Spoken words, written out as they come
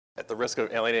at the risk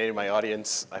of alienating my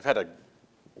audience, I've had a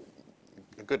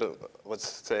good, let's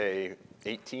say,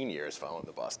 18 years following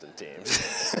the Boston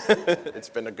teams. It's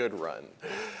been a good run.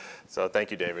 So thank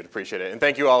you, David. Appreciate it. And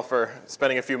thank you all for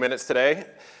spending a few minutes today.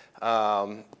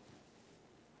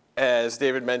 As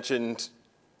David mentioned,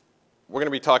 we're going to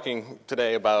be talking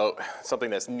today about something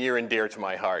that's near and dear to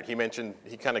my heart. He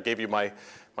kind of gave you my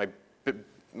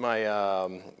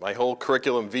whole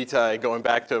curriculum vitae going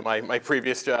back to my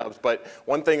previous jobs. But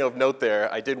one thing of note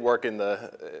there, I did work in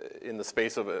the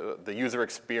space of the user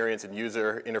experience and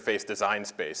user interface design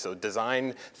space. So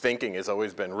design thinking has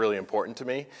always been really important to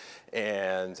me.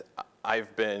 And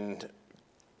I've been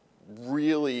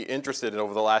really interested in,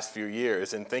 over the last few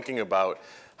years, in thinking about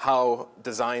how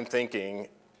design thinking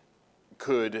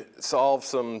could solve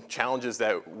some challenges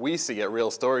that we see at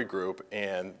Real Story Group,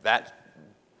 and that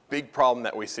big problem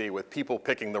that we see with people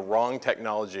picking the wrong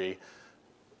technology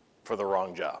for the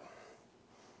wrong job.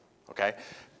 Okay?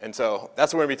 And so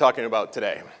that's what we're going to be talking about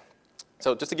today.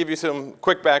 So just to give you some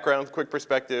quick background, quick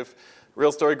perspective,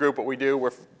 Real Story Group, what we do,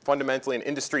 we're fundamentally an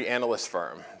industry analyst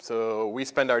firm. So we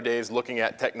spend our days looking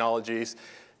at technologies,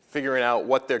 figuring out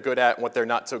what they're good at, what they're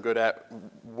not so good at,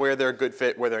 where they're a good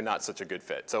fit, where they're not such a good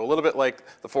fit. So a little bit like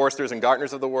the Forresters and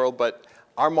Gartners of the world, but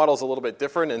our model's a little bit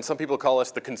different, and some people call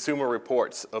us the consumer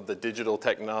reports of the digital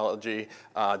technology,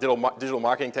 digital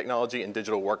marketing technology and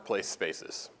digital workplace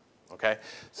spaces, okay?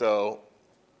 So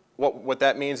what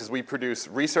that means is we produce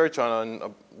research on a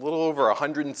little over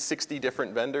 160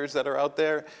 different vendors that are out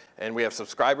there, and we have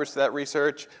subscribers to that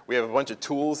research. We have a bunch of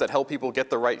tools that help people get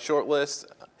the right shortlist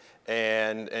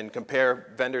and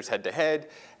compare vendors head to head,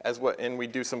 and we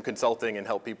do some consulting and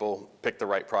help people pick the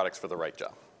right products for the right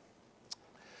job.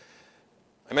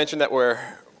 I mentioned that we're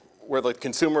the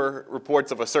consumer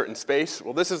reports of a certain space.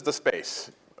 Well, this is the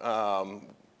space.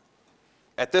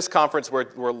 At this conference,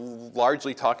 we're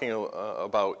largely talking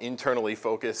about internally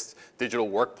focused digital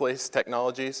workplace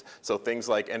technologies. So things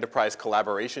like enterprise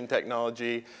collaboration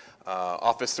technology,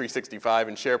 Office 365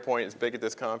 and SharePoint is big at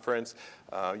this conference.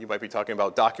 You might be talking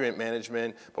about document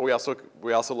management, but we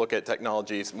also look at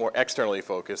technologies more externally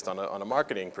focused on a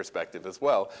marketing perspective as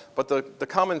well. But the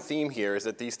common theme here is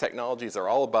that these technologies are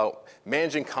all about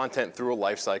managing content through a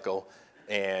life cycle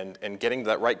and getting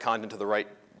that right content to the right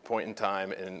point in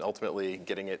time, and ultimately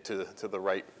getting it to the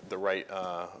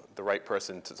right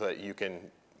person so that you can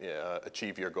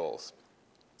achieve your goals.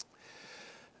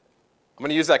 I'm going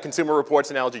to use that consumer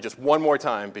reports analogy just one more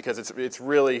time because it's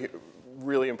really,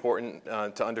 really important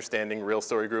to understanding Real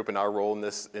Story Group and our role in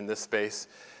this space.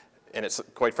 And it's,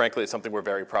 quite frankly, it's something we're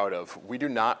very proud of. We do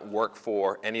not work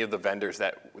for any of the vendors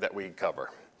that we cover.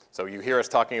 So you hear us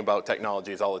talking about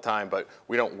technologies all the time, but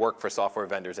we don't work for software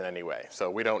vendors in any way. So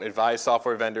we don't advise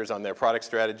software vendors on their product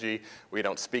strategy. We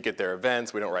don't speak at their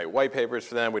events. We don't write white papers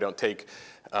for them. We don't take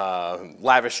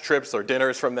lavish trips or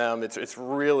dinners from them. It's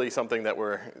really something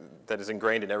that is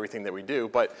ingrained in everything that we do.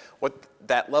 But what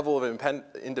that level of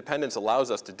independence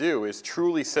allows us to do is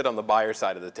truly sit on the buyer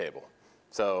side of the table.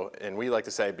 So, and we like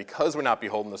to say, because we're not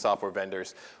beholden to software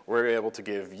vendors, we're able to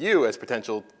give you, as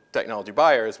potential technology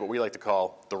buyers, what we like to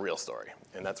call the real story.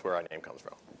 And that's where our name comes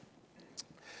from.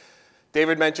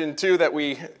 David mentioned, too, that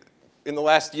in the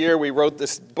last year, we wrote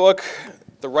this book,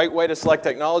 The Right Way to Select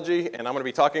Technology. And I'm going to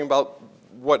be talking about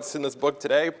what's in this book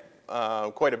today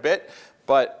quite a bit.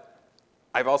 But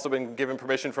I've also been given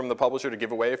permission from the publisher to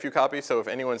give away a few copies. So if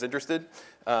anyone's interested,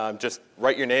 just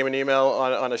write your name and email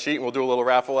on a sheet, and we'll do a little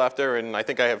raffle after. And I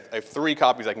think I have 3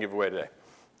 copies I can give away today.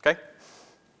 Okay?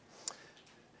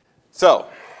 So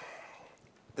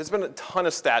there's been a ton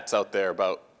of stats out there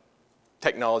about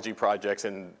technology projects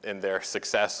and their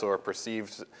success or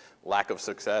perceived lack of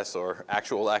success or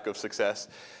actual lack of success.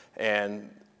 And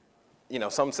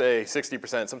some say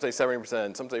 60%, some say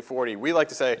 70%, some say 40%. We like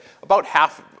to say about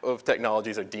half of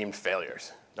technologies are deemed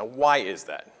failures. Now, why is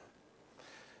that?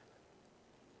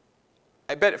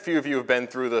 I bet a few of you have been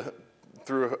through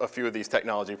a few of these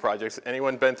technology projects.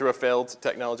 Anyone been through a failed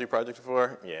technology project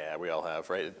before? Yeah, we all have,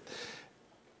 right?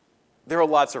 There are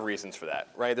lots of reasons for that,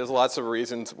 right? There's lots of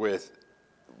reasons with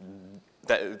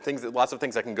lots of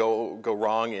things that can go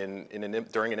wrong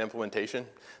during an implementation.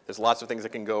 There's lots of things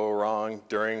that can go wrong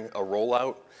during a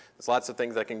rollout. There's lots of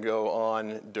things that can go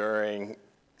on during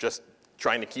just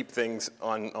trying to keep things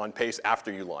on pace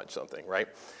after you launch something, right?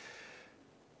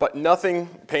 But nothing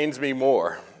pains me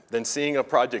more than seeing a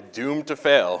project doomed to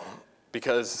fail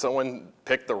because someone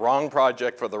picked the wrong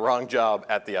project for the wrong job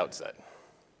at the outset.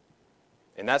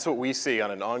 And that's what we see on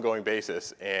an ongoing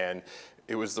basis, and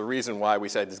it was the reason why we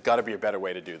said there's got to be a better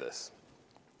way to do this.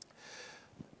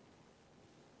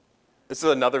 This is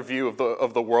another view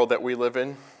of the world that we live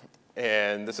in.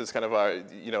 And this is kind of our,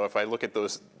 if I look at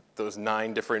those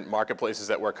 9 different marketplaces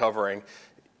that we're covering,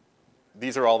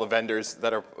 these are all the vendors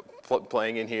that are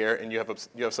playing in here, and you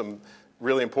have some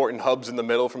really important hubs in the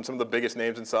middle from some of the biggest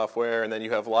names in software, and then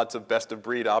you have lots of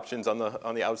best-of-breed options on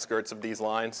the outskirts of these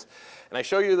lines. And I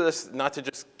show you this not to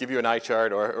just give you an eye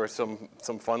chart or some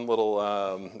fun little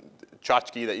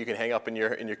tchotchke that you can hang up in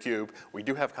your cube. We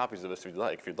do have copies of this if you'd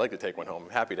like. If you'd like to take one home, I'm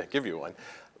happy to give you one.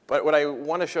 But what I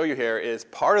want to show you here is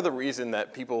part of the reason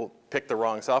that people pick the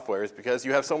wrong software is because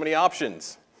you have so many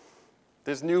options.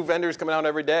 There's new vendors coming out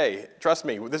every day. Trust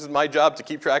me, this is my job to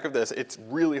keep track of this. It's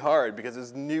really hard because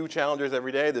there's new challengers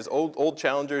every day. There's old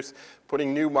challengers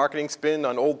putting new marketing spin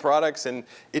on old products, and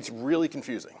it's really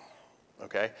confusing,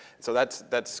 okay? So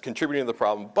that's contributing to the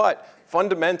problem. But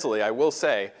fundamentally, I will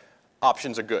say,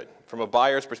 options are good. From a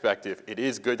buyer's perspective, it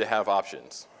is good to have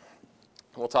options.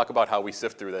 We'll talk about how we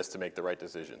sift through this to make the right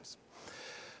decisions.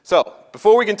 So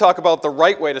before we can talk about the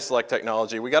right way to select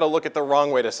technology, we got to look at the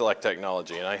wrong way to select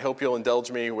technology. And I hope you'll indulge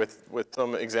me with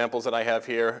some examples that I have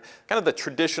here, kind of the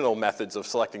traditional methods of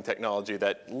selecting technology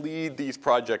that lead these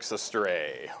projects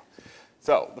astray.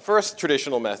 So the first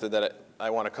traditional method that I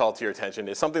want to call to your attention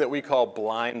is something that we call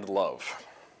blind love.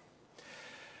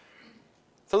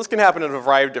 So this can happen in a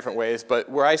variety of different ways, but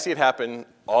where I see it happen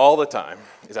all the time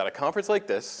is at a conference like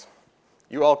this.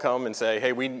 You all come and say,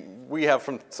 hey, we have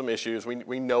some issues.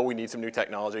 We know we need some new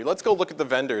technology. Let's go look at the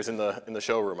vendors in the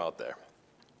showroom out there.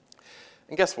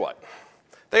 And guess what?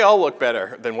 They all look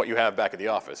better than what you have back at the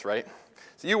office, right?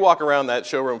 So you walk around that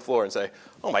showroom floor and say,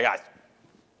 oh my God,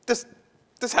 this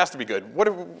has to be good.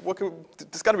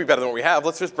 This got to be better than what we have.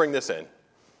 Let's just bring this in.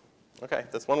 Okay,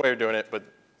 that's one way of doing it, but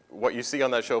what you see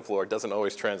on that show floor doesn't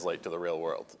always translate to the real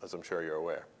world, as I'm sure you're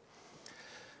aware.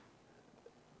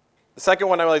 The second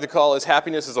one I like to call is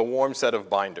happiness is a warm set of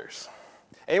binders.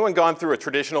 Anyone gone through a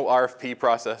traditional RFP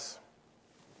process?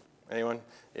 Anyone?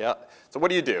 Yeah. So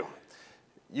what do?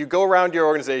 You go around your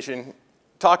organization,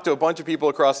 talk to a bunch of people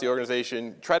across the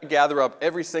organization, try to gather up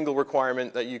every single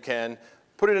requirement that you can,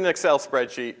 put it in an Excel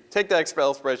spreadsheet, take that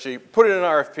Excel spreadsheet, put it in an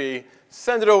RFP,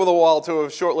 send it over the wall to a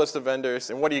short list of vendors,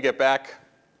 and what do you get back?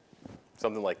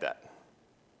 Something like that.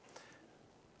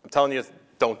 I'm telling you,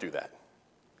 don't do that.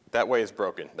 That way is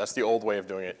broken. That's the old way of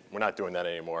doing it. We're not doing that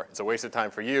anymore. It's a waste of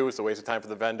time for you. It's a waste of time for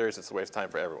the vendors. It's a waste of time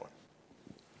for everyone.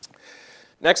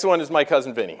 Next one is my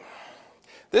cousin Vinny.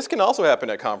 This can also happen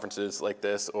at conferences like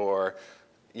this, or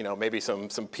maybe some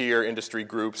peer industry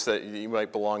groups that you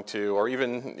might belong to, or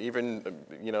even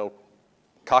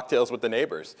cocktails with the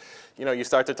neighbors. You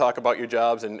start to talk about your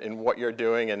jobs and what you're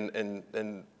doing,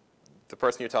 and the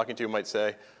person you're talking to might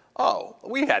say, oh,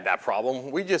 we had that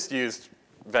problem. We just used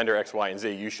vendor X, Y, and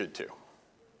Z, you should too.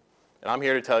 And I'm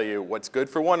here to tell you what's good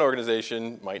for one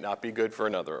organization might not be good for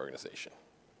another organization.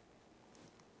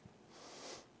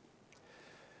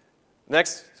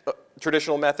 Next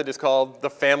traditional method is called the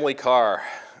family car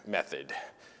method.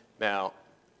 Now,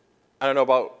 I don't know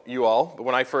about you all, but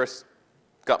when I first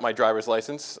got my driver's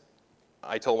license,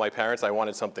 I told my parents I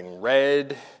wanted something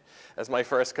red as my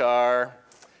first car.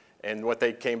 And what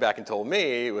they came back and told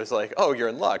me was like, oh, you're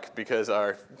in luck, because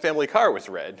our family car was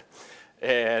red,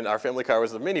 and our family car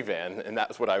was a minivan, and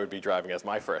that's what I would be driving as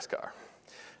my first car.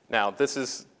 Now, this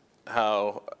is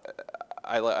how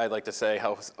I like to say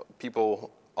how people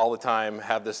all the time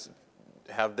have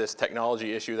this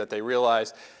technology issue that they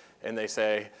realize, and they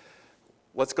say,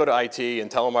 let's go to IT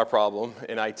and tell them our problem,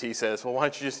 and IT says, well, why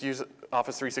don't you just use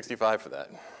Office 365 for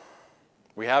that?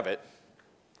 We have it.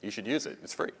 You should use it.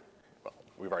 It's free.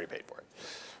 We've already paid for it,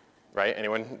 right?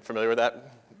 Anyone familiar with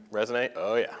that? Resonate?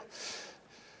 Oh, yeah.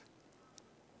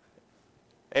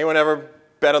 Anyone ever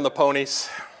bet on the ponies?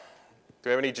 Do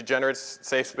we have any degenerates?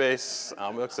 Safe space?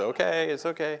 It's okay, it's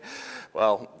okay.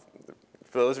 Well,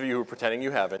 for those of you who are pretending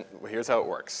you haven't, here's how it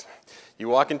works. You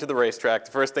walk into the racetrack.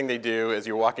 The first thing they do as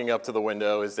you're walking up to the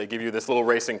window is they give you this little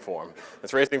racing form.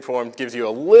 This racing form gives you a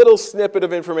little snippet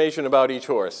of information about each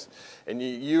horse. And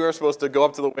you are supposed to go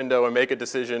up to the window and make a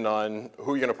decision on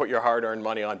who you're going to put your hard-earned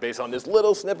money on based on this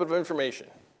little snippet of information.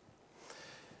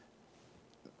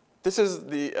 This is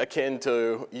akin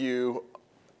to you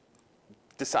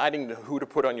deciding who to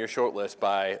put on your short list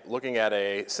by looking at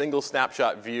a single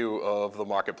snapshot view of the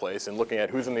marketplace and looking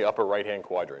at who's in the upper right-hand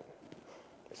quadrant.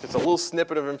 It's just a little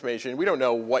snippet of information. We don't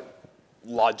know what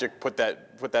logic put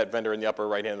that vendor in the upper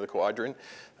right-hand of the quadrant.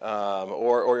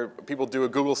 Or people do a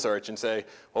Google search and say,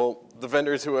 well, the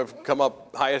vendors who have come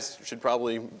up highest should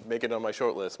probably make it on my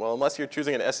short list. Well, unless you're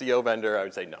choosing an SEO vendor, I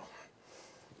would say no.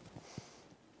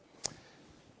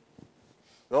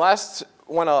 The last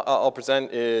one I'll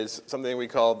present is something we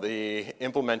call the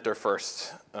implementer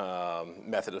first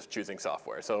method of choosing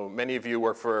software. So many of you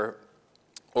work for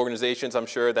organizations, I'm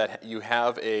sure, that you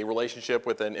have a relationship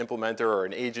with an implementer or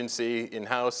an agency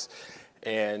in-house,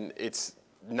 and it's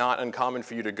not uncommon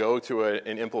for you to go to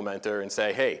an implementer and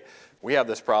say, hey, we have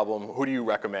this problem, who do you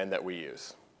recommend that we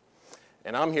use?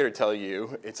 And I'm here to tell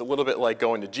you, it's a little bit like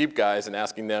going to Jeep guys and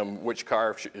asking them which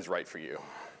car is right for you.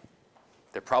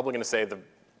 They're probably going to say the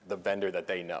vendor that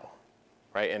they know,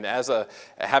 right? And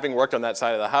having worked on that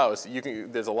side of the house,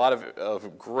 there's a lot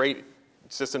of great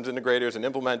systems integrators and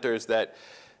implementers that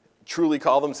truly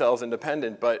call themselves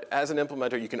independent, but as an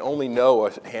implementer, you can only know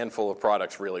a handful of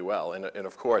products really well. And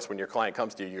of course, when your client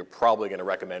comes to you, you're probably going to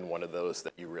recommend one of those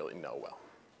that you really know well,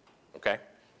 okay?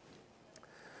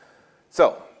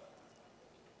 So,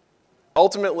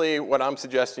 ultimately, what I'm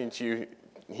suggesting to you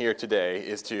here today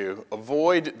is to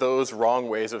avoid those wrong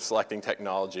ways of selecting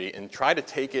technology and try to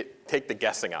take the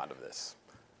guessing out of this.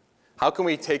 How can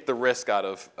we take the risk out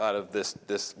of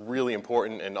this really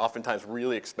important and oftentimes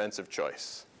really expensive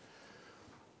choice?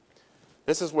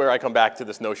 This is where I come back to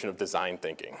this notion of design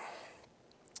thinking.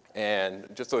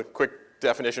 And just a quick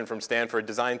definition from Stanford,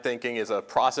 design thinking is a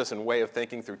process and way of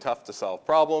thinking through tough to solve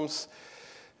problems.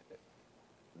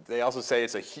 They also say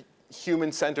it's a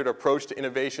human-centered approach to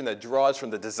innovation that draws from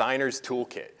the designer's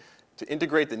toolkit to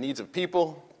integrate the needs of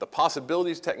people, the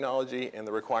possibilities of technology, and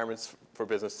the requirements for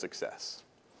business success.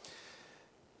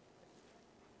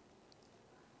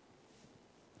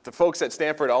 The folks at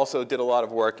Stanford also did a lot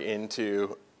of work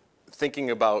into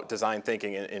thinking about design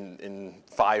thinking in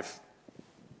 5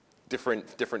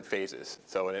 different phases.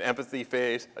 So in an empathy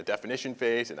phase, a definition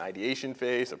phase, an ideation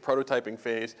phase, a prototyping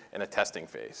phase, and a testing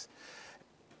phase.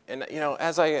 And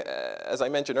as I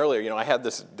mentioned earlier, I had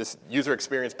this user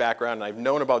experience background, and I've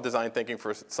known about design thinking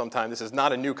for some time. This is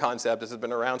not a new concept. This has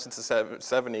been around since the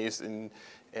 70s,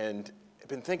 and I've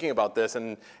been thinking about this,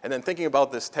 and then thinking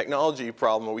about this technology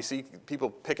problem where we see people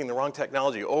picking the wrong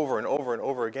technology over and over and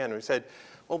over again. And we said,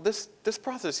 well, this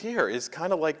process here is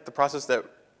kind of like the process that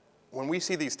when we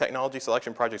see these technology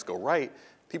selection projects go right,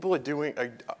 people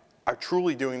are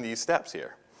truly doing these steps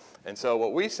here. And so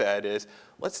what we said is,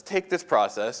 let's take this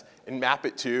process and map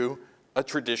it to a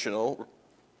traditional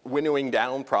winnowing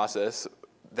down process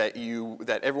that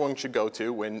everyone should go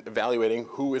to when evaluating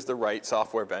who is the right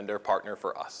software vendor partner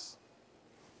for us.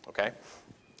 Okay?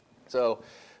 So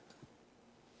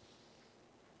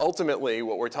ultimately,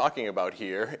 what we're talking about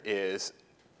here is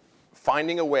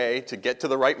finding a way to get to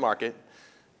the right market,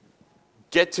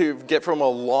 get from a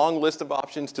long list of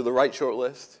options to the right short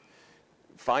list,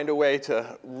 find a way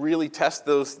to really test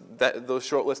those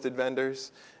shortlisted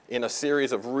vendors in a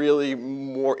series of really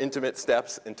more intimate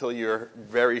steps until you're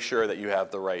very sure that you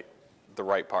have the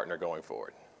right partner going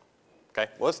forward. Okay,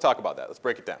 well, let's talk about that. Let's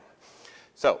break it down.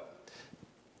 So,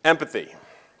 empathy.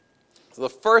 So the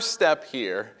first step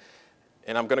here,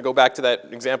 and I'm going to go back to that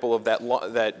example of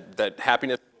that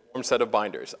happiness set of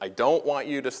binders. I don't want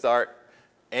you to start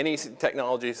any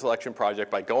technology selection project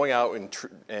by going out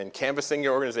and canvassing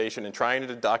your organization and trying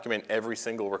to document every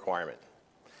single requirement.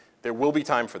 There will be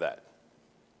time for that.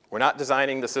 We're not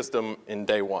designing the system in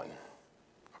day one,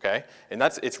 okay? And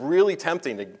it's really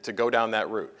tempting to go down that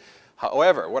route.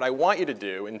 However, what I want you to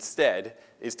do instead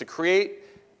is to create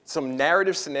some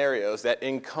narrative scenarios that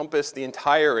encompass the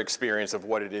entire experience of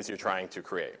what it is you're trying to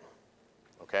create,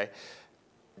 okay?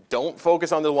 Don't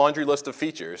focus on the laundry list of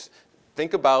features.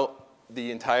 Think about the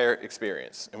entire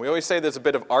experience. And we always say there's a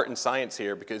bit of art and science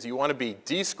here because you want to be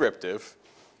descriptive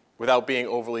without being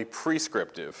overly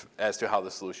prescriptive as to how the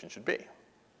solution should be.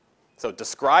 So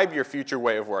describe your future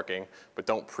way of working, but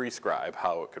don't prescribe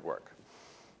how it could work.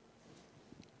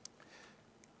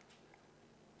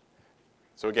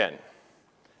 So again,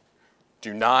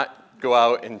 do not go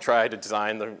out and try to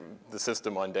design the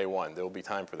system on day one. There will be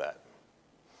time for that.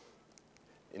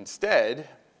 Instead,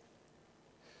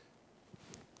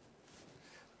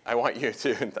 I want you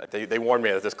to, they warned me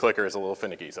that this clicker is a little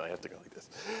finicky, so I have to go like this.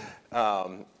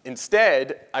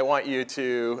 Instead, I want you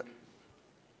to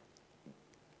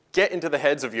get into the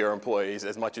heads of your employees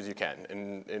as much as you can.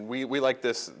 And we like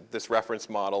this reference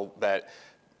model that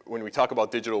when we talk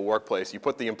about digital workplace, you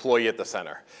put the employee at the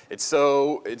center. It's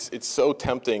so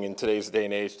tempting in today's day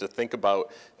and age to think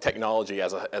about technology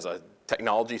as a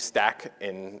technology stack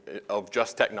of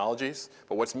just technologies,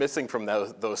 but what's missing from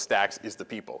those stacks is the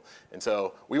people. And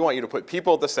so we want you to put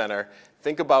people at the center,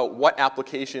 think about what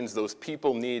applications those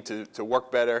people need to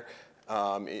work better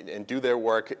and do their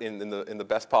work in the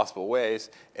best possible ways,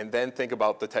 and then think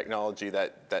about the technology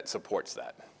that supports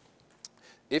that.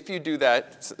 If you do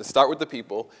that, start with the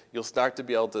people, you'll start to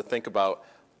be able to think about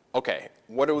okay,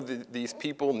 what do these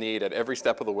people need at every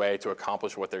step of the way to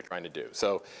accomplish what they're trying to do?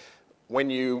 So when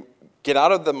you get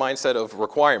out of the mindset of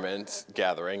requirements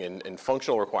gathering and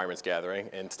functional requirements gathering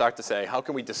and start to say, how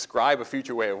can we describe a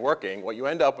future way of working, what you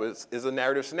end up with is a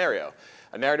narrative scenario.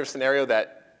 A narrative scenario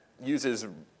that uses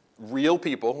real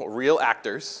people, real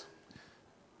actors.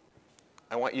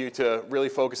 I want you to really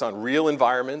focus on real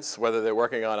environments, whether they're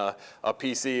working on a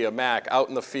PC, a Mac, out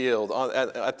in the field,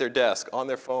 at their desk, on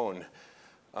their phone.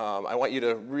 I want you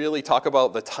to really talk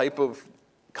about the type of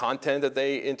content that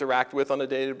they interact with on a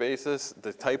daily basis,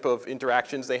 the type of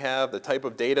interactions they have, the type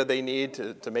of data they need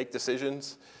to make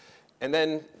decisions, and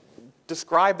then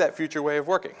describe that future way of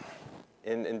working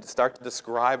and start to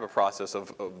describe a process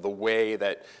of the way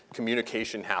that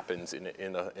communication happens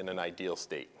in an ideal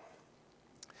state.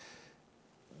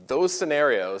 Those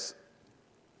scenarios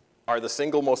are the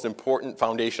single most important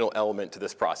foundational element to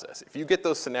this process. If you get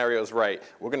those scenarios right,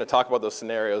 we're going to talk about those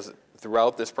scenarios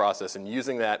throughout this process and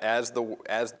using that as the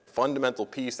fundamental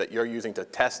piece that you're using to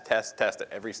test at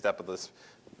every step of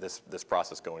this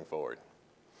process going forward.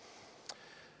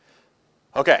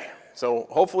 Okay, so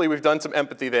hopefully we've done some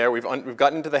empathy there. We've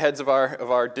gotten into the heads of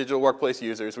our digital workplace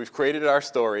users. We've created our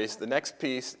stories. The next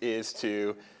piece is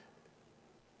to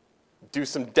do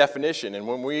some definition. And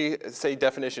when we say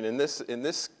definition, in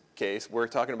this case, we're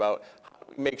talking about how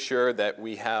do we make sure that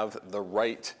we have the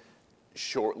right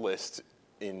shortlist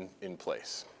in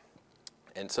place.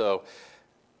 And so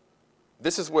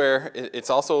this is where it's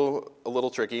also a little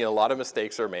tricky and a lot of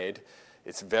mistakes are made.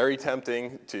 It's very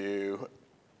tempting to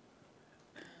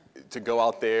go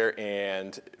out there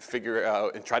and figure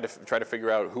out and try to figure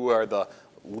out who are the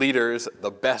leaders,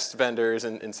 the best vendors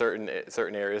in certain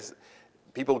areas.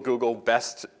 People Google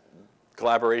best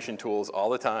collaboration tools all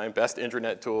the time, best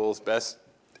internet tools, best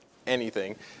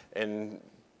anything. And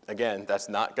again, that's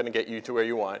not going to get you to where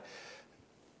you want.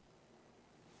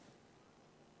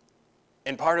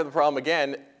 And part of the problem,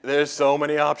 again, there's so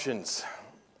many options.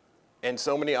 And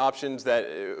so many options that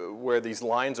where these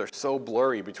lines are so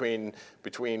blurry between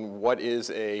what is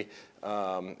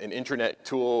an internet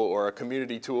tool or a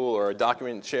community tool or a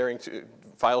document sharing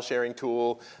file sharing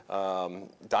tool,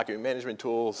 document management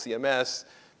tool, CMS.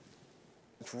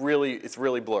 It's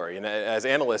really blurry. And as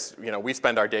analysts, we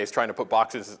spend our days trying to put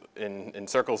boxes in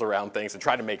circles around things and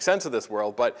try to make sense of this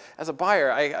world. But as a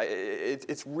buyer,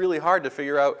 it's really hard to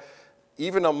figure out,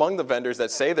 even among the vendors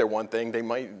that say they're one thing, they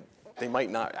might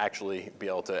not actually be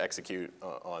able to execute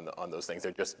on those things.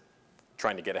 They're just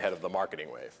trying to get ahead of the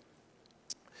marketing wave.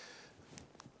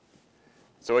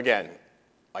 So again,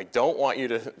 I don't want you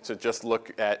to just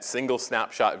look at single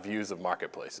snapshot views of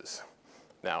marketplaces.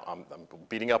 Now, I'm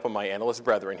beating up on my analyst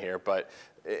brethren here, but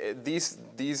these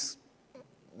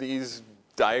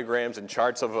diagrams and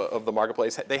charts of the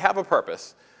marketplace, they have a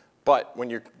purpose. But when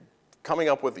you're coming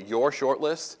up with your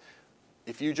shortlist,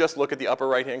 if you just look at the upper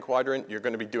right-hand quadrant, you're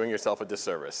going to be doing yourself a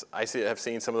disservice. Have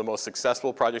seen some of the most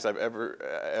successful projects I've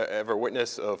ever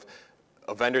witnessed of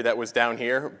a vendor that was down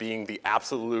here being the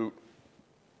absolute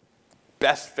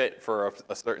best fit for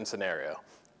a certain scenario.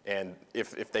 And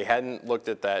if they hadn't looked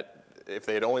at that, if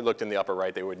they had only looked in the upper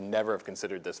right, they would never have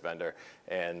considered this vendor,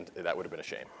 and that would have been a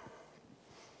shame.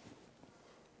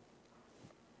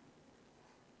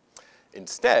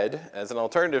 Instead, as an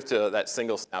alternative to that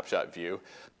single snapshot view,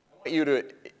 I want you to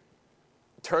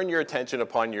turn your attention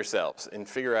upon yourselves and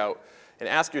figure out and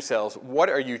ask yourselves, what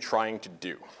are you trying to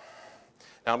do?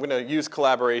 Now, I'm going to use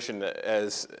collaboration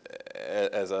as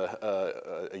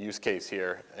a use case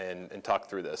here and talk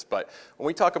through this. But when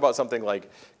we talk about something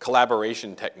like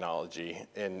collaboration technology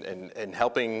and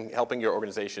helping your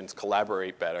organizations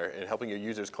collaborate better and helping your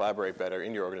users collaborate better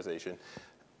in your organization,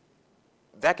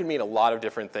 that can mean a lot of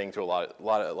different things to a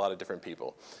lot of different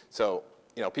people. So,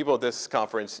 people at this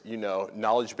conference,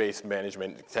 knowledge-based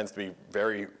management tends to be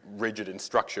very rigid and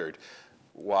structured,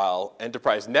 while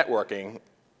enterprise networking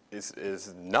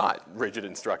is not rigid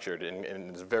and structured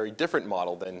and is a very different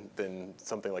model than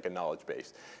something like a knowledge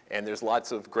base. And there's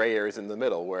lots of gray areas in the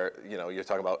middle where you're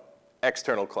talking about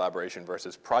external collaboration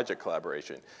versus project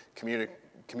collaboration,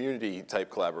 community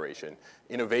type collaboration,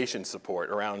 innovation support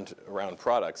around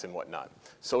products and whatnot,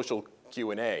 social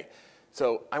Q&A.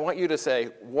 So I want you to say,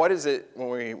 what is it, when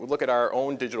we look at our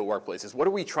own digital workplaces, what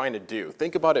are we trying to do?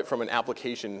 Think about it from an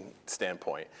application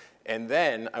standpoint. And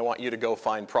then I want you to go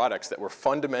find products that were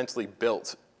fundamentally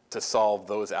built to solve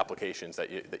those applications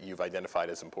that you've identified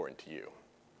as important to you.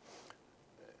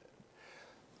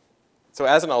 So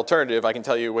as an alternative, I can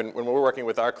tell you when we're working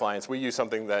with our clients, we use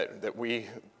something that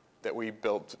we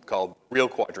built called Real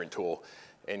Quadrant tool.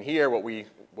 And here what we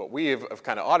have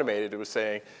kind of automated was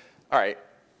saying, all right,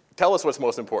 tell us what's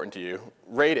most important to you,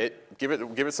 rate it, give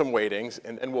it some weightings,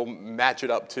 and we'll match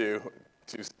it up to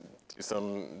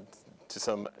some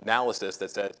analysis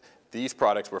that says these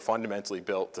products were fundamentally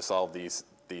built to solve these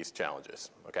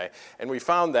challenges, okay? And we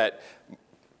found that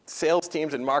sales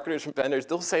teams and marketers from vendors,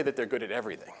 they'll say that they're good at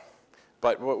everything.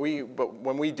 But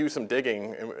when we do some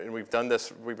digging, and we've done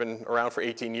this, we've been around for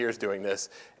 18 years doing this,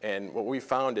 and what we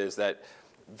found is that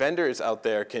vendors out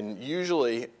there can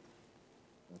usually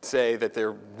say that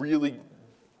they're really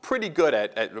pretty good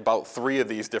at about 3 of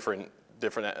these different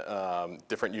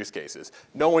use cases.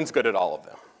 No one's good at all of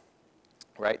them,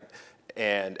 right?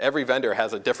 And every vendor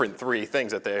has a different 3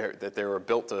 things that they were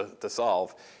built to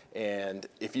solve. And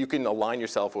if you can align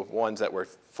yourself with ones that were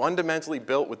fundamentally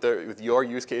built with your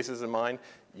use cases in mind,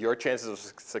 your chances of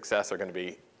success are going to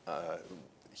be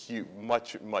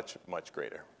much, much, much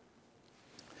greater.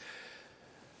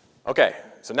 Okay,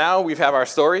 so now we have our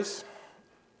stories.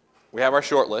 We have our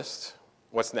short list.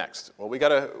 What's next? Well,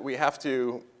 we have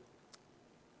to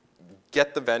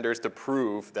get the vendors to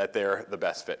prove that they're the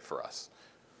best fit for us.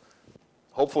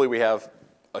 Hopefully we have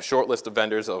a short list of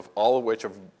vendors, of all of which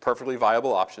are perfectly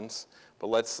viable options, but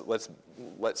let's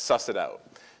suss it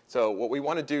out. So what we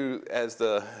want to do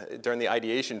during the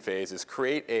ideation phase is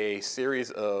create a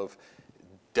series of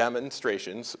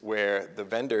demonstrations where the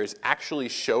vendors actually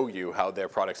show you how their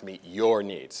products meet your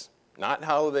needs, not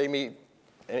how they meet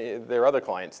their other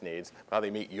clients' needs, but how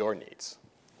they meet your needs.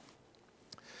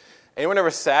 Anyone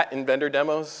ever sat in vendor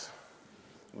demos?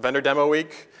 Vendor demo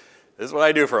week? This is what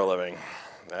I do for a living.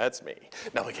 That's me.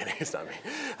 No, I'm kidding, it's not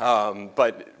me.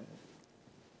 But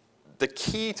the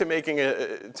key to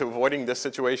avoiding this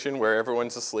situation where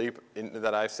everyone's asleep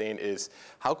that I've seen is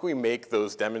how can we make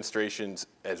those demonstrations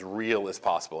as real as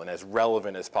possible and as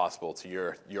relevant as possible to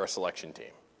your selection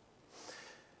team.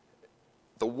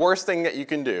 The worst thing that you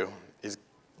can do is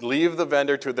leave the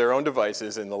vendor to their own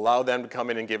devices and allow them to come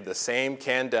in and give the same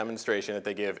canned demonstration that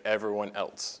they give everyone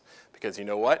else. Because you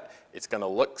know what? It's going to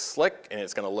look slick, and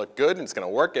it's going to look good, and it's going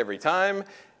to work every time.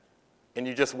 And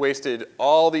you just wasted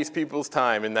all these people's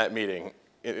time in that meeting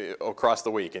across the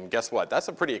week. And guess what? That's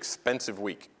a pretty expensive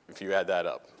week if you add that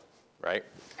up, right?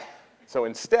 So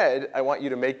instead, I want you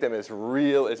to make them as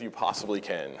real as you possibly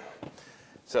can.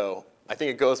 So I think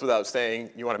it goes without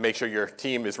saying, you want to make sure your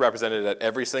team is represented at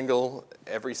every single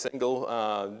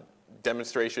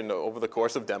demonstration over the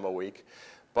course of demo week.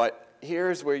 But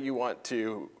here's where you want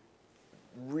to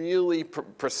really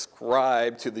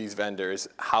prescribe to these vendors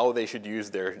how they should use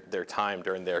their time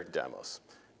during their demos.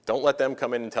 Don't let them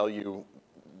come in and tell you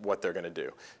what they're going to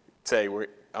do. Say,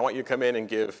 I want you to come in and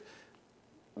give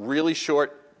really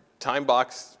short time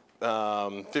box,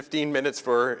 15 minutes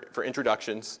for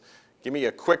introductions. Give me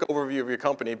a quick overview of your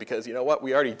company because you know what?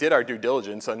 We already did our due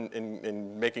diligence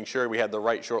in making sure we had the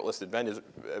right shortlisted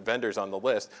vendors on the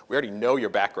list. We already know your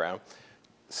background.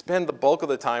 Spend the bulk of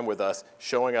the time with us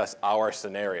showing us our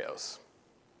scenarios.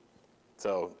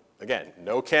 So again,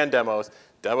 no canned demos,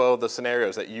 demo the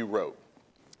scenarios that you wrote.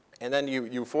 And then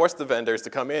you force the vendors to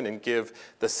come in and give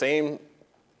the same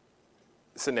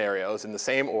scenarios in the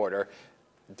same order,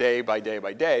 day by day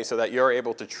by day, so that you're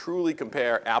able to truly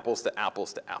compare apples to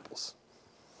apples to apples.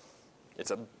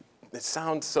 It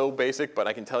sounds so basic, but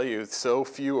I can tell you so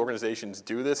few organizations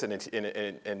do this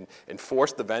and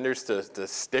force the vendors to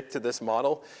stick to this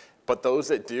model. But those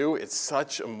that do, it's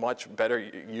such a much better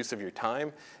use of your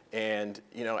time. And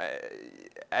you know,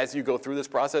 as you go through this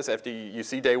process, after you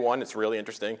see day 1, it's really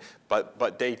interesting.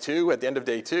 But day 2, at the end of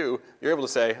day 2, you're able to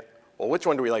say, well, which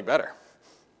one do we like better?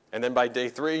 And then by day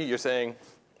 3, you're saying,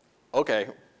 okay,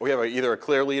 we have either a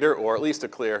clear leader or at least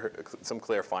some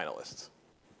clear finalists.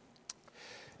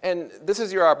 And this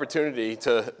is your opportunity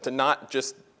to not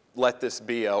just let this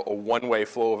be a one-way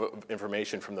flow of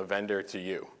information from the vendor to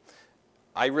you.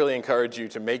 I really encourage you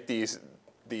to make these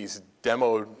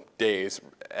demo days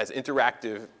as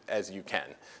interactive as you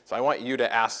can. So I want you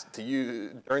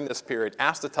to during this period,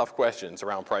 ask the tough questions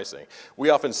around pricing.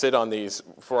 We often sit on these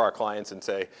for our clients and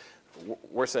say,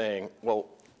 we're saying, well,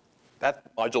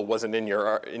 that module wasn't in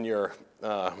your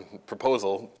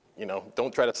proposal. You know,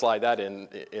 don't try to slide that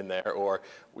in there. Or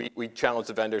we challenge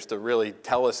the vendors to really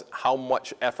tell us how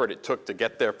much effort it took to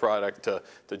get their product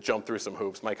to jump through some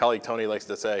hoops. My colleague Tony likes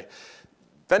to say,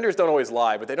 vendors don't always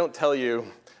lie, but they don't tell you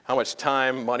how much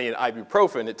time, money, and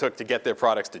ibuprofen it took to get their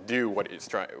products to do what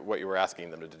you were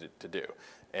asking them to do.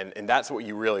 And that's what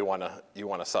you really want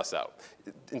to suss out.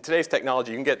 In today's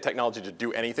technology, you can get technology to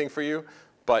do anything for you,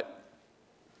 but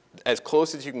as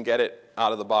close as you can get it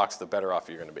out of the box, the better off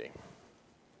you're going to be.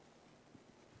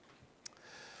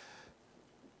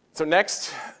 So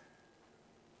next,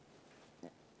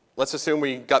 let's assume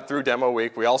we got through demo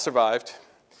week, we all survived,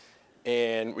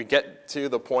 and we get to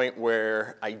the point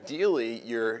where ideally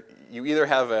you either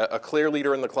have a clear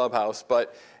leader in the clubhouse,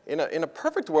 but in a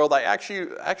perfect world, I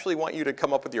actually want you to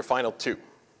come up with your final two.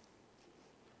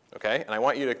 Okay? And I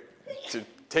want you to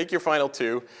take your final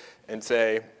two and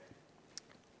say,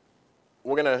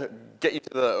 we're going to get you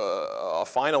to a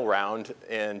final round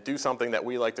and do something that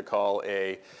we like to call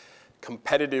a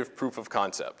competitive proof of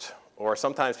concept, or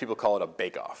sometimes people call it a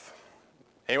bake-off.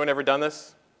 Anyone ever done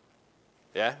this?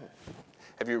 Yeah?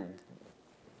 Have you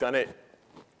done it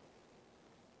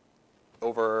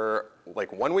over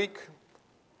like 1 week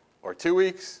or 2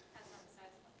 weeks?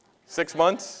 6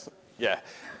 months? Yeah.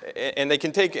 And they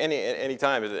can take any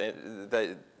time,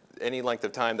 any length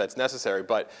of time that's necessary.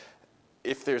 But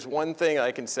if there's one thing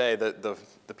I can say, that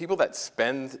the people that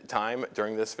spend time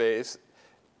during this phase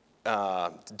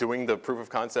doing the proof of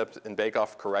concept and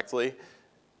bake-off correctly,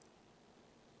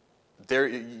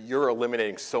 you're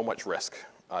eliminating so much risk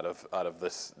out of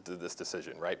this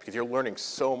decision, right? Because you're learning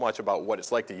so much about what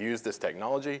it's like to use this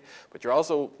technology, but you're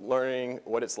also learning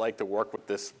what it's like to work with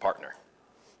this partner.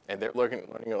 And they're learning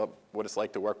what it's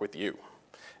like to work with you.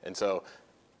 And so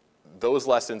those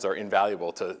lessons are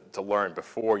invaluable to learn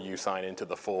before you sign into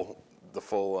the full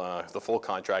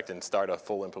contract and start a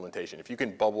full implementation. If you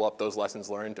can bubble up those lessons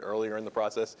learned earlier in the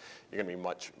process, you're going to be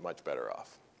much, much better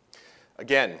off.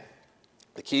 Again,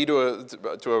 the key to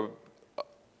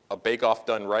a bake-off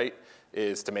done right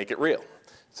is to make it real.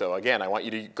 So again, I want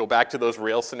you to go back to those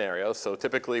real scenarios. So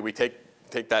typically we take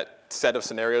that set of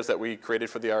scenarios that we created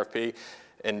for the RFP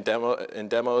and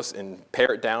demos and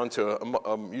pare it down to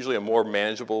usually a more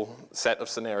manageable set of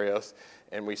scenarios.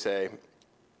 And we say,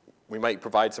 we might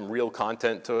provide some real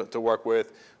content to work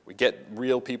with. We get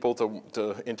real people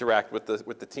to interact with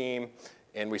the team,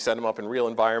 and we set them up in real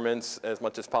environments as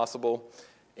much as possible.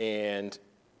 And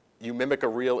you mimic a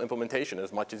real implementation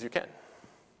as much as you can.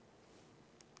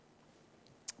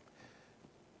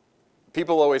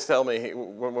 People always tell me,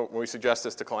 when we suggest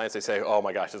this to clients, they say, oh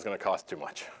my gosh, it's going to cost too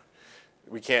much.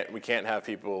 We can't have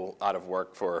people out of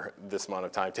work for this amount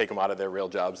of time, take them out of their real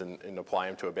jobs and apply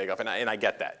them to a bake-off. And I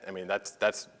get that. I mean,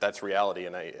 that's reality,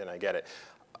 and I get it.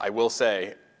 I will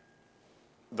say,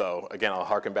 though, again, I'll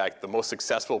harken back, the most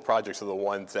successful projects are the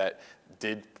ones that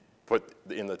did put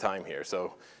in the time here.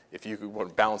 So if you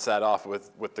could balance that off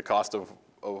with the cost of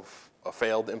a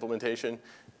failed implementation,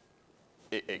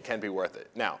 it can be worth it.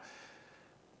 Now,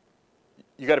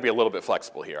 you got to be a little bit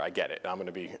flexible here. I get it. I'm going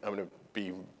to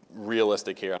be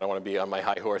realistic here. I don't want to be on my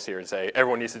high horse here and say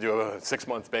everyone needs to do a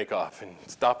 6-month bake-off and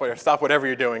stop whatever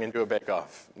you're doing and do a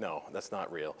bake-off. No, that's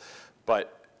not real.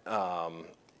 But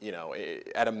you know,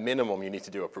 at a minimum, you need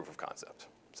to do a proof of concept.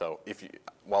 So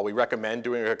while we recommend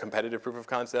doing a competitive proof of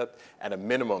concept, at a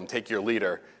minimum, take your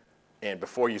leader, and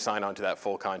before you sign on to that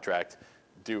full contract,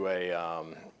 do a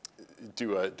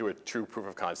true proof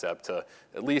of concept to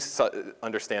at least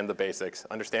understand the basics,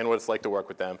 understand what it's like to work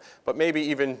with them, but maybe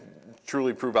even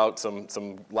truly prove out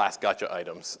some last gotcha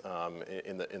items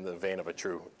in the vein of a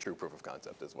true proof of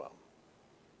concept as well.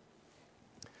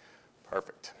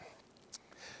 Perfect.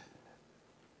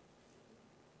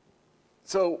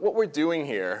 So what we're doing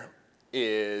here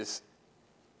is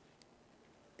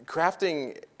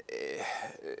crafting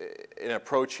an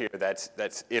approach here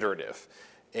that's iterative.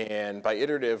 And by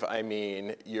iterative, I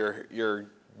mean you're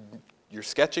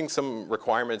sketching some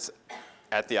requirements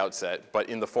at the outset, but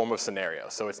in the form of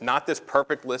scenarios. So it's not this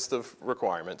perfect list of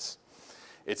requirements.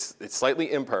 It's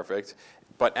slightly imperfect,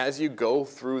 but as you go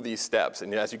through these steps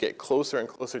and as you get closer and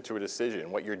closer to a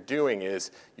decision, what you're doing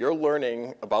is you're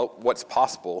learning about what's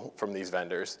possible from these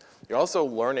vendors. You're also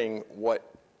learning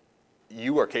what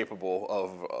you are capable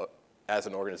of as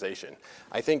an organization.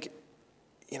 I think,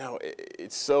 you know,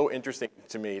 it's so interesting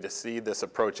to me to see this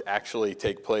approach actually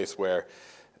take place where,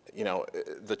 you know,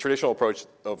 the traditional approach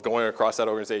of going across that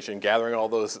organization, gathering all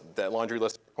that laundry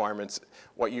list of requirements,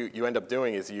 what you end up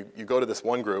doing is you go to this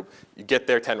one group, you get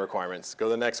their 10 requirements, go to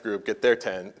the next group, get their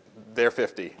 10, their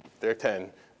 50, their 10,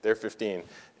 their 15,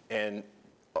 and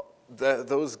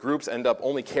those groups end up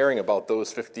only caring about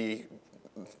those 50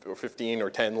 or 15 or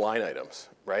 10 line items,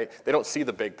 right? They don't see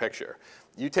the big picture.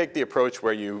 You take the approach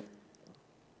where you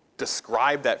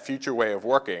describe that future way of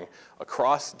working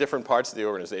across different parts of the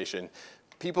organization.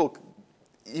 People,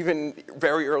 even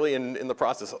very early in the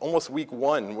process, almost week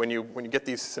one, when you get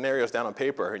these scenarios down on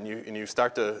paper and you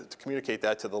start to communicate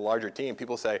that to the larger team,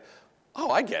 people say, oh,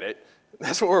 I get it.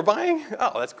 That's what we're buying?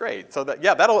 Oh, that's great. So that,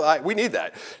 yeah, we need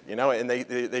that, you know, and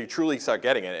they truly start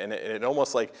getting it. And it's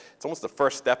almost the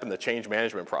first step in the change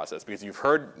management process, because you've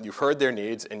heard their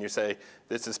needs, and you say,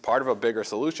 this is part of a bigger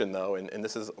solution though, and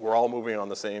we're all moving in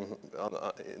the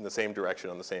same direction,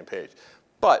 on the same page.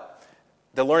 But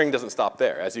the learning doesn't stop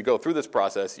there. As you go through this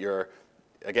process, you're,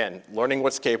 again, learning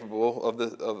what's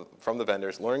capable from the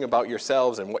vendors, learning about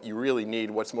yourselves and what you really need,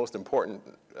 what's most important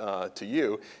to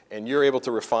you, and you're able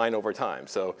to refine over time.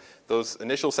 So those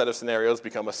initial set of scenarios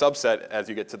become a subset as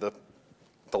you get to the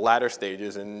latter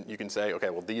stages, and you can say, okay,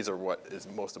 well, these are what is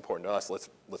most important to us.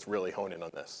 Let's really hone in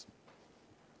on this.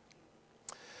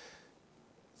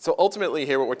 So ultimately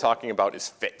here, what we're talking about is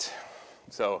fit.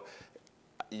 So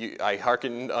I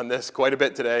hearken on this quite a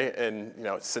bit today, and you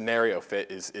know, scenario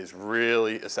fit is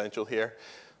really essential here.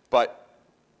 But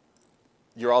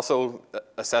you're also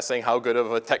assessing how good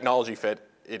of a technology fit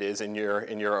it is in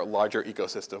your larger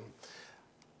ecosystem.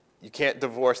 You can't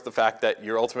divorce the fact that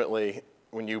you're ultimately,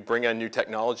 when you bring on new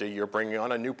technology, you're bringing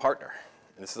on a new partner.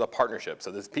 And this is a partnership,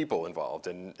 so there's people involved.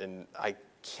 And I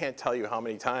can't tell you how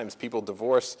many times people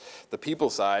divorce the people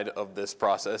side of this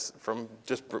process from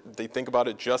they think about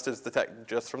it just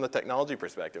from the technology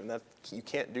perspective, and you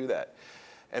can't do that.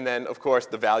 And then, of course,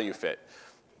 the value fit.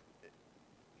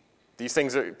 These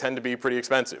things tend to be pretty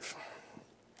expensive.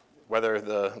 Whether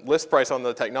the list price on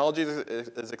the technology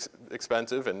is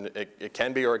expensive, and it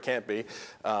can be or it can't be,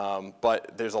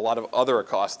 but there's a lot of other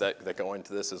costs that go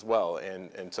into this as well.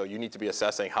 And so you need to be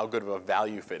assessing how good of a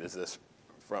value fit is this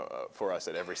for us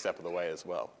at every step of the way as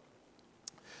well.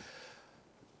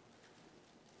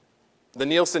 The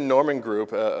Nielsen Norman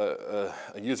Group, a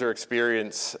user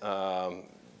experience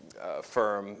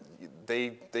firm,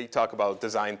 they talk about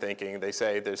design thinking. They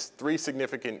say there's 3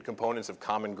 significant components of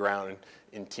common ground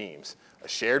in teams: a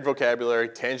shared vocabulary,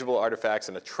 tangible artifacts,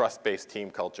 and a trust-based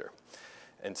team culture.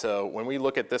 And so when we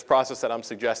look at this process that I'm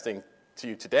suggesting to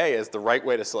you today as the right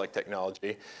way to select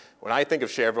technology, when I think of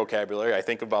shared vocabulary, I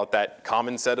think about that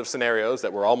common set of scenarios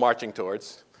that we're all marching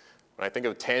towards. When I think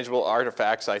of tangible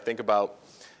artifacts, I think about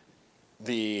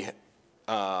the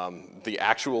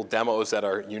actual demos that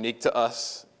are unique to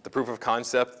us, the proof of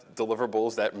concept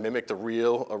deliverables that mimicked a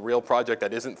real project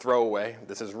that isn't throwaway.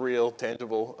 This is real,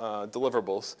 tangible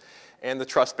deliverables. And the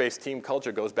trust-based team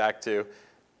culture goes back to,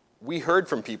 we heard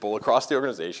from people across the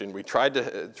organization. We tried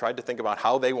to think about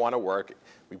how they want to work.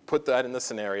 We put that in the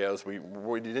scenarios. We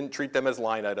didn't treat them as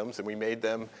line items, and we made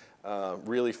them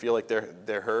really feel like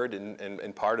they're heard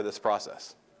and part of this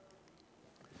process.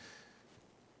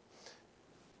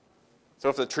 So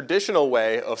if the traditional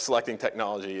way of selecting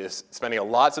technology is spending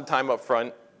lots of time up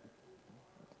front,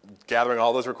 gathering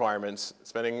all those requirements,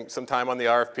 spending some time on the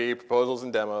RFP, proposals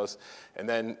and demos, and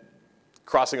then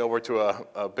crossing over to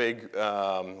a big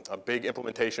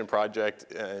implementation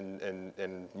project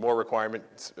and more requirement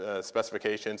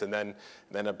specifications, and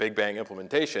then a big bang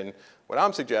implementation, what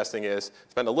I'm suggesting is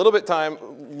spend a little bit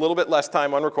less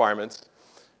time on requirements,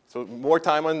 so more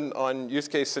time on use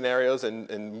case scenarios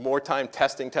and more time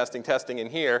testing in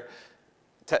here.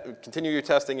 Continue your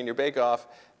testing in your bake-off.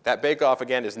 That bake-off,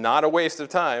 again, is not a waste of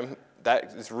time.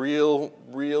 That is real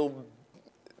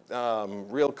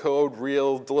code,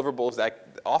 real deliverables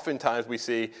that oftentimes we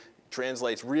see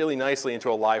translates really nicely into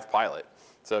a live pilot.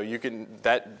 So you can,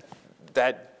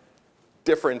 that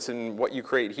difference in what you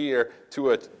create here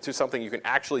to something you can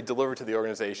actually deliver to the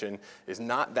organization is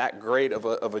not that great of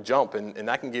a jump, and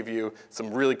that can give you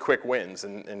some really quick wins.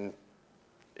 And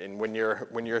when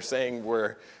you're saying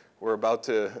we're about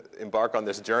to embark on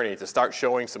this journey, to start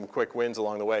showing some quick wins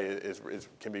along the way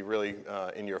can be really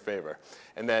in your favor.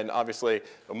 And then obviously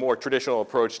a more traditional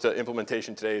approach to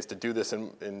implementation today is to do this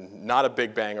in not a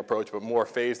big bang approach, but more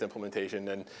phased implementation.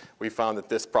 And we found that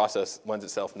this process lends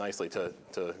itself nicely to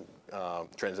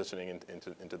transitioning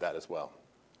into that as well.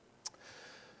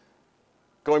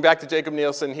 Going back to Jacob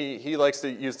Nielsen, he likes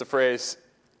to use the phrase,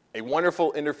 a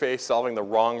wonderful interface solving the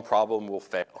wrong problem will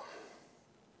fail.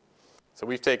 So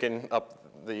we've taken up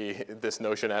this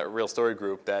notion at Real Story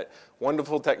Group that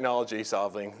wonderful technology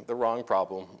solving the wrong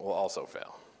problem will also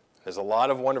fail. There's a lot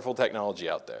of wonderful technology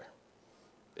out there.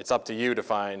 It's up to you to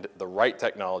find the right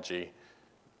technology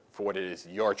for what it is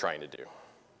you're trying to do.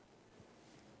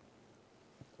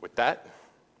 With that, do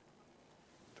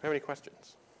we have any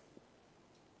questions?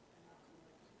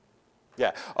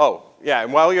 Yeah. Oh, yeah.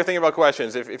 And while you're thinking about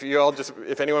questions,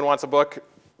 if anyone wants a book,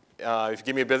 if you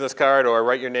give me a business card or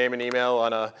write your name and email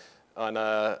on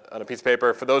a piece of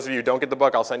paper. For those of you who don't get the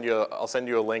book, I'll send you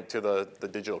a link to the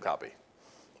digital copy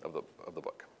of the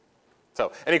book.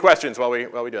 So, any questions while we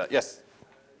do that? Yes.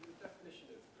 The definition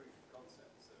of proof of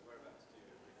concept. So whereabouts do you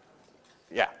proof of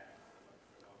concept? Yeah.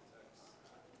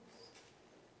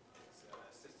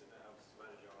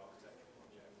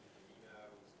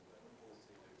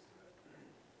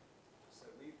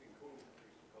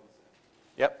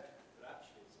 Yep. But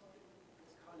actually, it's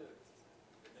kind of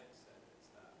the next step.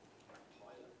 It's that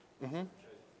pilot. Mm-hmm. We've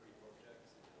chosen 3 projects,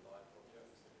 and live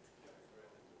projects, and go through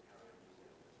it, and we'll carry on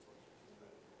using it as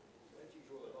projects. But where do you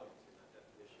draw the line between that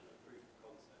definition of proof of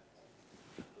concept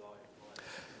and live pilot?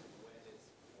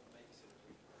 What makes it a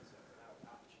proof of concept without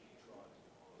actually trying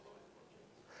on a live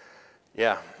project?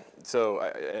 Yeah. So,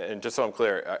 and just so I'm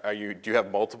clear, do you have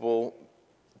multiple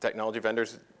technology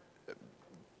vendors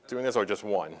doing this, or just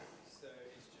one? So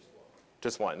it's just one.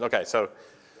 Just one. Okay. So.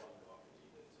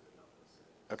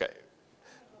 Okay.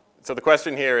 So the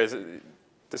question here is,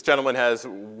 this gentleman has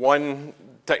one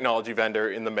technology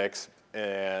vendor in the mix,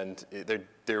 and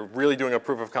they're really doing a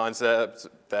proof of concept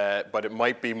but it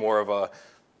might be more of a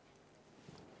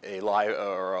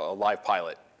live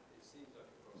pilot.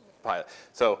 Pilot.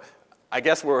 So I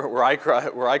guess where I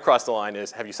cross the line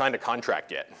is, have you signed a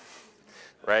contract yet?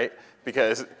 Right?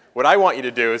 Because what I want you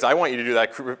to do is I want you to do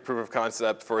that proof of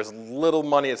concept for as little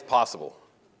money as possible.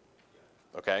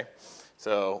 Okay?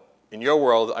 So in your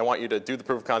world, I want you to do the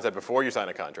proof of concept before you sign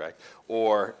a contract,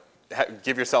 or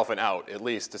give yourself an out, at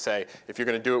least, to say, if you're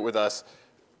going to do it with us,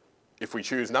 if we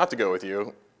choose not to go with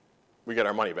you, we get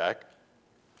our money back,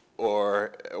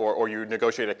 or you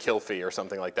negotiate a kill fee or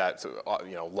something like that, so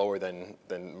lower than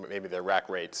maybe their rack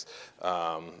rates.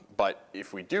 But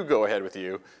if we do go ahead with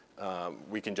you,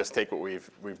 we can just take what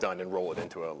we've done and roll it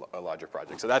into a larger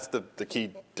project. So that's the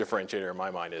key differentiator in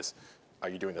my mind is, are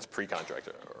you doing this pre-contract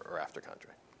or after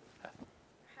contract?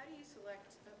 How do you select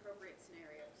appropriate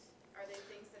scenarios? Are they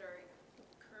things that are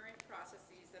current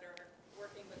processes that are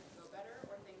working but go better,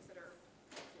 or things that are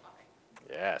flopping?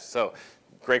 Yes, so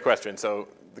great question. So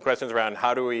the question's around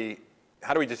how do we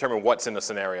determine what's in the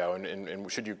scenario,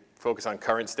 and should you focus on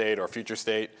current state or future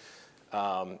state?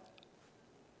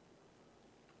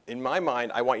 In my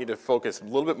mind, I want you to focus a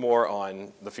little bit more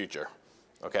on the future.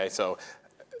 Okay, so,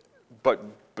 but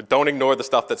don't ignore the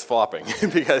stuff that's flopping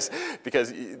because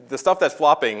the stuff that's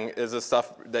flopping is the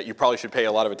stuff that you probably should pay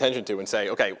a lot of attention to and say,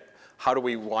 okay, how do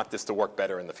we want this to work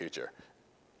better in the future,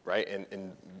 right?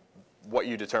 And what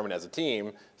you determine as a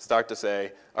team, start to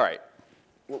say, all right,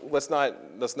 let's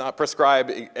not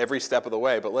prescribe every step of the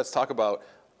way, but let's talk about,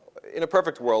 in a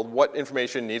perfect world, what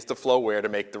information needs to flow where to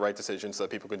make the right decisions so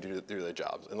that people can do their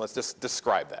jobs, and let's just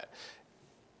describe that.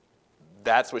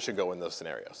 That's what should go in those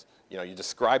scenarios. You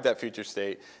describe that future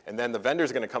state, and then the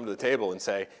vendor's going to come to the table and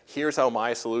say, here's how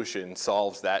my solution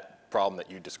solves that problem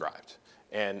that you described.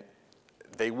 And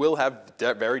they will have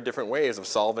very different ways of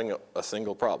solving a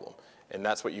single problem, and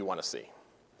that's what you want to see.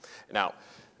 Now,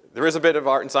 there is a bit of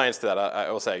art and science to that,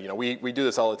 I will say. We do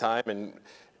this all the time,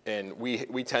 and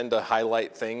we tend to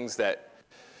highlight things that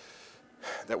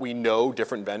we know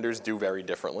different vendors do very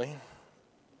differently.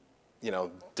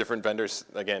 Different vendors,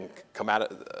 again, come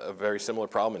at a very similar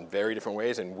problem in very different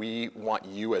ways, and we want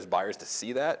you as buyers to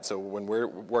see that. So when we're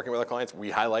working with our clients, we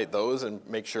highlight those and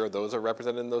make sure those are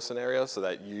represented in those scenarios so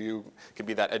that you can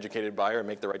be that educated buyer and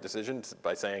make the right decisions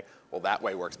by saying, well, that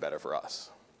way works better for us.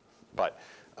 But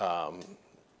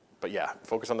yeah,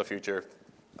 focus on the future,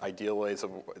 ideal ways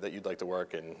that you'd like to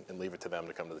work, and leave it to them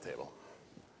to come to the table.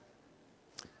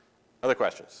 Other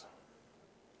questions?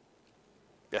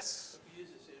 Yes?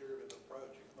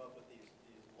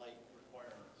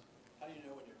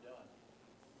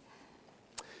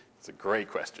 It's a great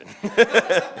question.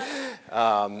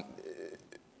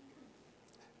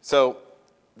 So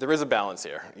there is a balance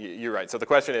here. You're right. So the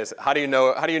question is, how do you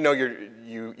know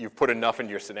you've put enough into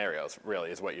your scenarios?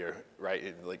 Really, is what you're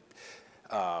right.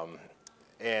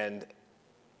 And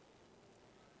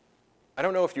I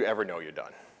don't know if you ever know you're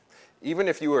done. Even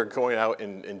if you were going out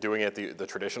and doing it the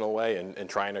traditional way and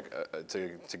trying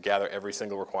to gather every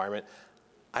single requirement,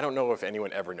 I don't know if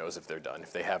anyone ever knows if they're done,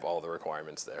 if they have all the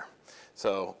requirements there.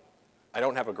 So I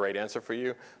don't have a great answer for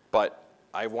you, but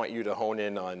I want you to hone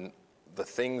in on the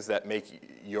things that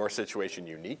make your situation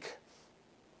unique.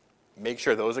 Make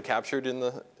sure those are captured in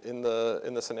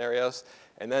the scenarios.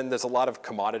 And then there's a lot of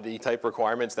commodity type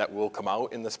requirements that will come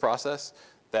out in this process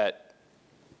that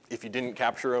if you didn't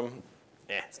capture them,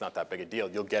 it's not that big a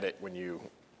deal. You'll get it when you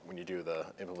do the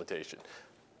implementation.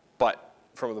 But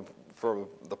from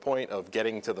the point of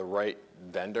getting to the right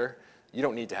vendor, you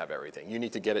don't need to have everything. You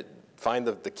need to find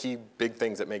the key big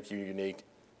things that make you unique.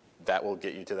 That will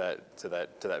get you to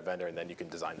that vendor, and then you can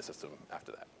design the system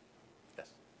after that. Yes.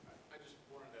 I just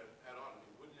wanted to add on.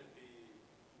 Wouldn't it be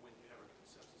when you have a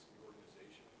consensus in the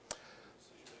organization,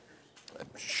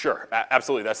 decision makers? Sure,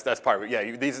 absolutely. That's part of it.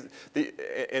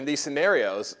 Yeah, these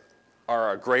scenarios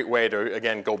are a great way to,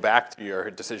 again, go back to your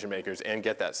decision makers and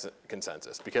get that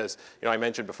consensus. Because I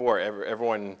mentioned before,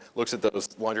 everyone looks at those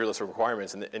laundry list of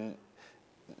requirements, and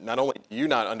not only do you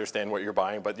not understand what you're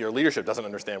buying, but your leadership doesn't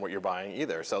understand what you're buying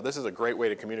either. So this is a great way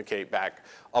to communicate back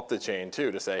up the chain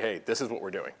too, to say, hey, this is what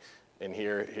we're doing. And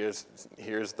here's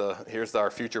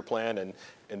our future plan, and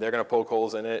they're going to poke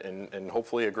holes in it and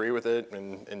hopefully agree with it.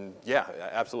 And yeah,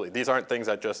 absolutely. These aren't things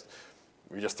that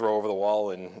we just throw over the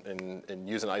wall and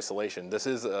use in isolation.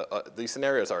 These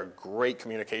scenarios are a great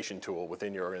communication tool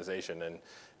within your organization,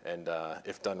 and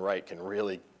if done right, can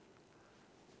really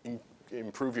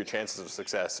improve your chances of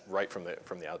success right from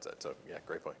the outset. So yeah,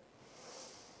 great point.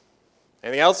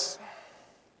 Anything else?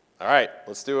 All right,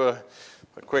 let's do a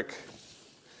quick.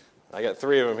 I got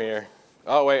 3 of them here.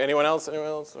 Oh wait, anyone else? Anyone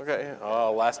else? Okay.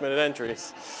 Oh, last minute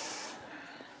entries.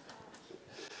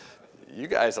 You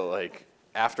guys are like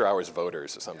after hours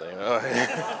voters or something.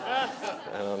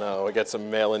 I don't know. We got some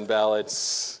mail-in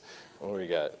ballots. What do we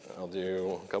got? I'll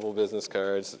do a couple business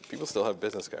cards. People still have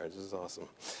business cards. This is awesome.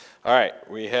 All right,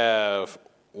 we have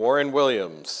Warren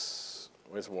Williams.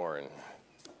 Where's Warren?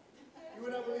 You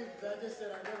would not believe that I just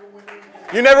said I never win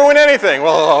anything. You never win anything.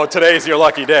 Well, today's your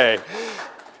lucky day.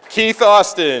 Keith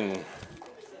Austin.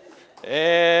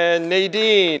 And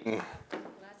Nadine.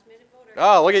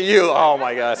 Oh, look at you. Oh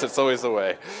my gosh, it's always the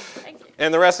way.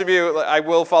 And the rest of you, I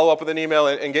will follow up with an email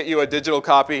and get you a digital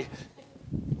copy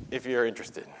if you're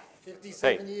interested.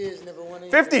 57 years, never won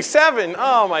anything. 57?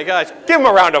 Oh my gosh. Give him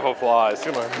a round of applause.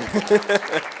 Come on.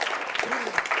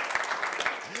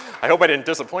 I hope I didn't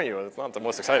disappoint you. It's not the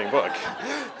most exciting book.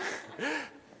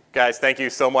 Guys, thank you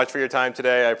so much for your time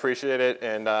today. I appreciate it.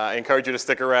 And I encourage you to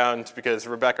stick around because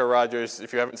Rebecca Rogers,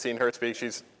 if you haven't seen her speak,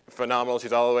 she's phenomenal.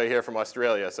 She's all the way here from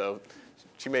Australia. So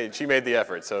she made the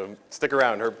effort. So stick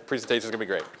around. Her presentation is going to be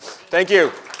great. Thank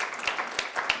you.